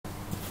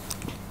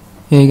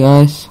Hey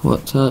guys,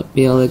 what's up?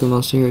 BL Lego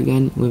Master here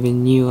again with a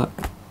new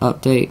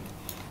update.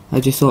 I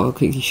just thought I'd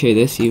quickly show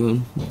this,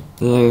 even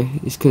though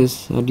it's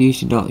because I'd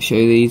usually not show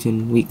these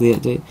in weekly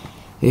update.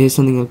 Here's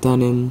something I've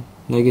done in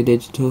Lego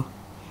Digital.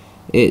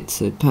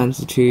 It's a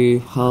Panzer II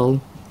hull,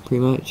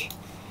 pretty much.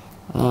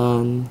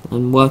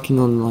 I'm working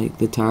on like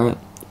the turret.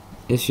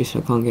 It's just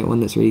I can't get one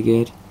that's really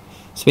good.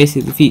 So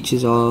basically the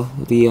features are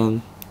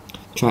the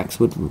tracks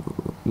would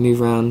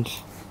move around.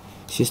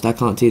 It's just I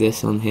can't do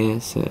this on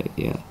here, so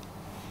yeah.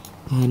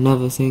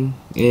 Another thing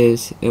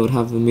is it would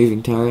have a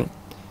moving turret.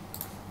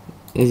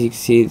 As you can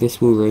see, this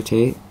will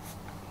rotate.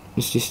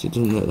 It's just it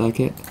doesn't look like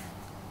it.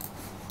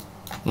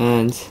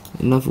 And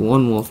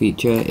one more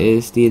feature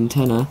is the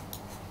antenna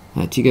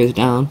actually goes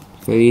down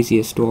for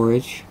easier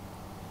storage.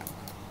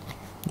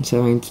 So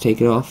I'm going to take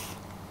it off.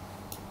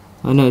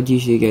 I know I'd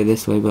usually go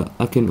this way, but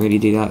I couldn't really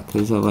do that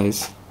because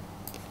otherwise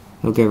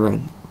it'll go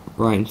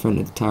right in front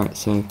of the turret.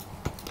 So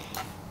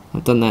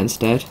I've done that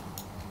instead.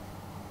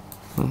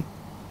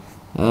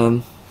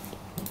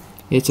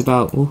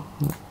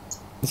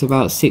 It's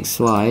about 6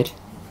 wide,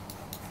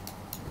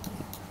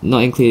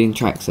 not including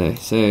tracks though.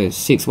 So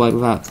 6 wide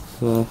without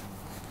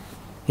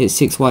it's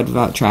 6 wide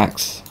without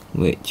tracks,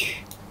 which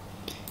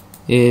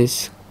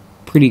is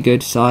pretty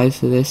good size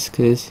for this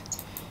because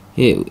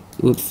it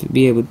would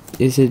be able.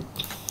 It's a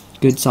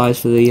good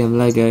size for the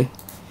Lego,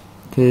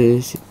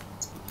 because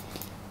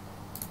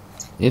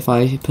if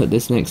I put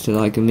this next to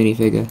like a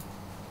minifigure,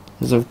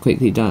 as I've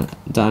quickly done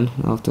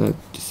after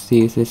just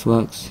see if this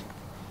works.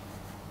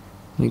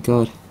 My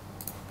god.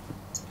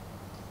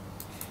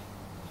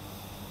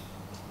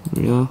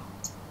 There we are.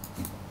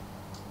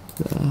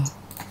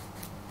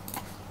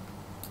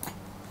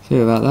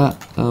 Sorry about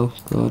that. Oh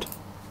god.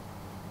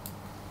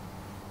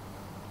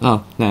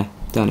 Oh, there,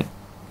 done it.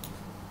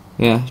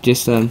 Yeah,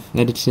 just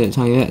edited it a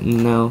tiny bit,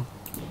 and now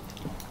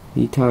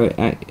the turret,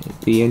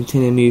 the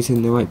antenna moves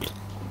in the right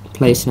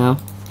place now.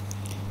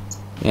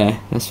 Yeah,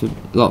 that's a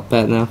lot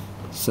better now.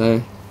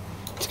 So,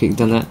 just quickly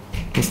done that.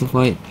 That's the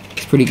point.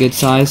 It's pretty good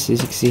size,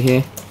 as you can see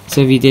here.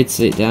 So if he did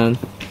sit down,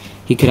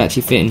 he could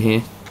actually fit in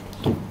here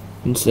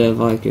instead of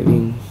like it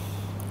being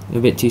a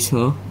bit too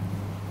small.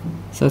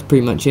 So that's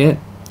pretty much it.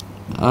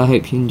 I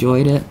hope you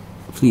enjoyed it.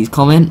 Please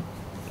comment,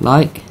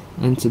 like,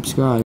 and subscribe.